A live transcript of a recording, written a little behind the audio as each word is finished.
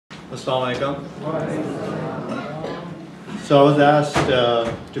Assalamu alaikum. So I was asked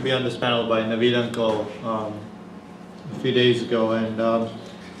to be on this panel by Naveed Uncle a few days ago, and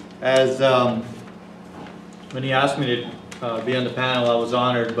when he asked me to be on the panel, I was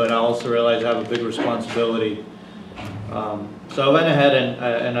honored, but I also realized I have a big responsibility. So I went ahead and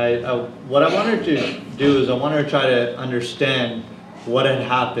what I wanted to do is I wanted to try to understand what had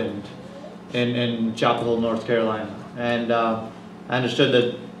happened in Chapel Hill, North Carolina. And I understood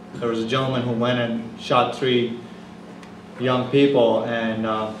that there was a gentleman who went and shot 3 young people, and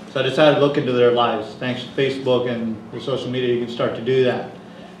so I decided to look into their lives. Thanks to Facebook and the social media, you can start to do that.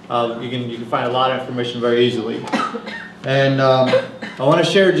 You can find a lot of information very easily. And I want to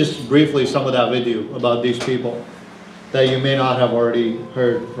share just briefly some of that with you about these people that you may not have already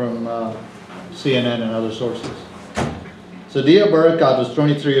heard from CNN and other sources. So Dia Barakat was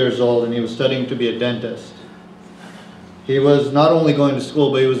 23 years old, and he was studying to be a dentist. He was not only going to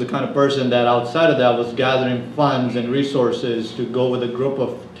school, but he was the kind of person that outside of that was gathering funds and resources to go with a group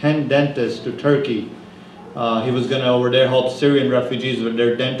of 10 dentists to Turkey. He was going to over there help Syrian refugees with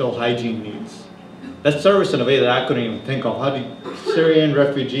their dental hygiene needs. That's service in a way that I couldn't even think of. How do Syrian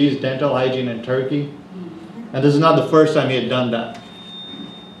refugees dental hygiene in Turkey? And this is not the first time he had done that.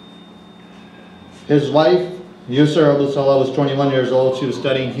 His wife, Yusra Abu Salah, was 21 years old. She was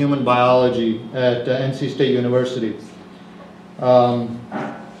studying human biology at NC State University.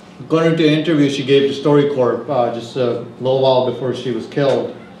 According to an interview she gave to StoryCorp just a little while before she was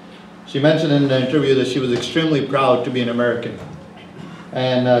killed, she mentioned in the interview that she was extremely proud to be an American.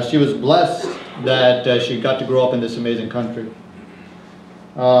 And she was blessed that she got to grow up in this amazing country.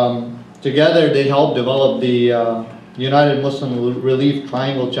 Together they helped develop the United Muslim Relief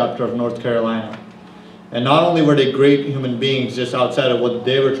Triangle chapter of North Carolina. And not only were they great human beings just outside of what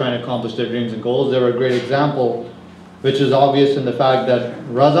they were trying to accomplish, their dreams and goals, they were a great example, which is obvious in the fact that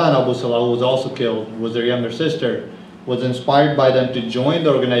Razan Abu Salah, who was also killed, was their younger sister, was inspired by them to join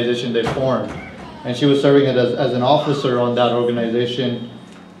the organization they formed. And she was serving as an officer on that organization.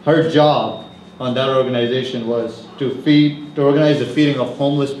 Her job on that organization was to organize the feeding of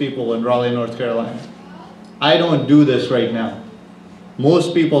homeless people in Raleigh, North Carolina. I don't do this right now.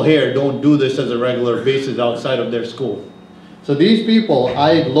 Most people here don't do this as a regular basis outside of their school. So these people,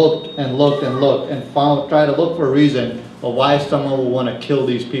 I looked and looked and looked and tried to look for a reason of why someone would want to kill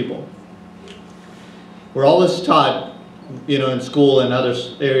these people. We're always taught, in school and other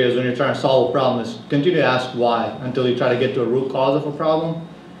areas when you're trying to solve a problem is continue to ask why until you try to get to a root cause of a problem.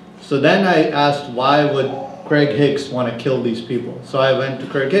 So then I asked, why would Craig Hicks want to kill these people? So I went to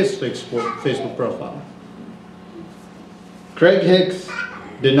Craig Hicks' Facebook profile. Craig Hicks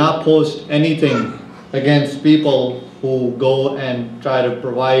did not post anything against people who go and try to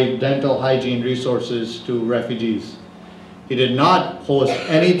provide dental hygiene resources to refugees. He did not post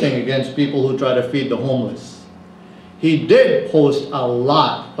anything against people who try to feed the homeless. He did post a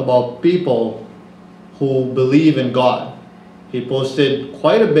lot about people who believe in God. He posted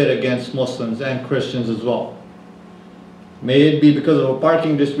quite a bit against Muslims and Christians as well. May it be because of a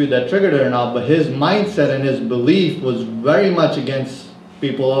parking dispute that triggered it or not, but his mindset and his belief was very much against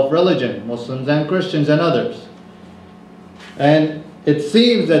people of religion, Muslims and Christians and others. And it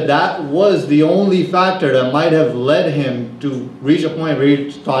seems that that was the only factor that might have led him to reach a point where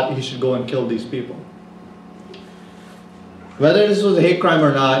he thought he should go and kill these people. Whether this was a hate crime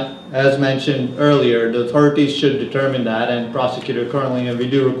or not, as mentioned earlier, the authorities should determine that and prosecute it currently, and we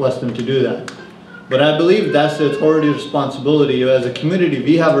do request them to do that. But I believe that's the authority's responsibility. As a community,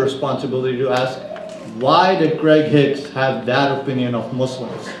 we have a responsibility to ask, why did Craig Hicks have that opinion of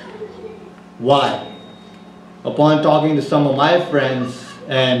Muslims? Why? Upon talking to some of my friends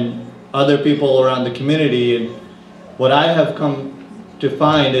and other people around the community, what I have come to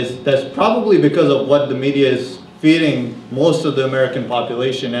find is that's probably because of what the media is feeding most of the American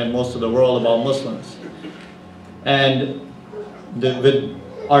population and most of the world about Muslims. And with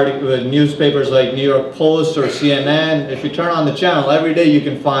newspapers like New York Post or CNN, if you turn on the channel, every day you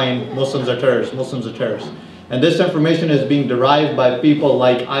can find Muslims are terrorists, Muslims are terrorists. And this information is being derived by people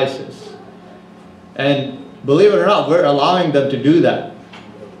like ISIS. And believe it or not, we're allowing them to do that.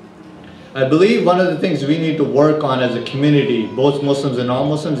 I believe one of the things we need to work on as a community, both Muslims and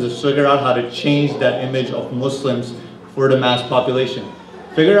non-Muslims, is figure out how to change that image of Muslims for the mass population.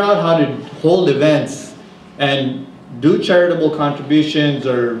 Figure out how to hold events and do charitable contributions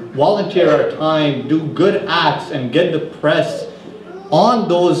or volunteer our time, do good acts and get the press on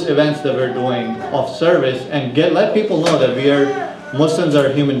those events that we're doing of service and let people know that Muslims are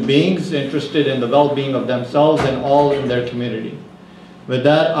human beings interested in the well-being of themselves and all in their community. With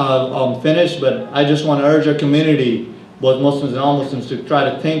that, I'm finished, but I just want to urge our community both Muslims and non-Muslims, to try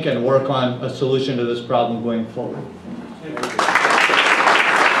to think and work on a solution to this problem going forward.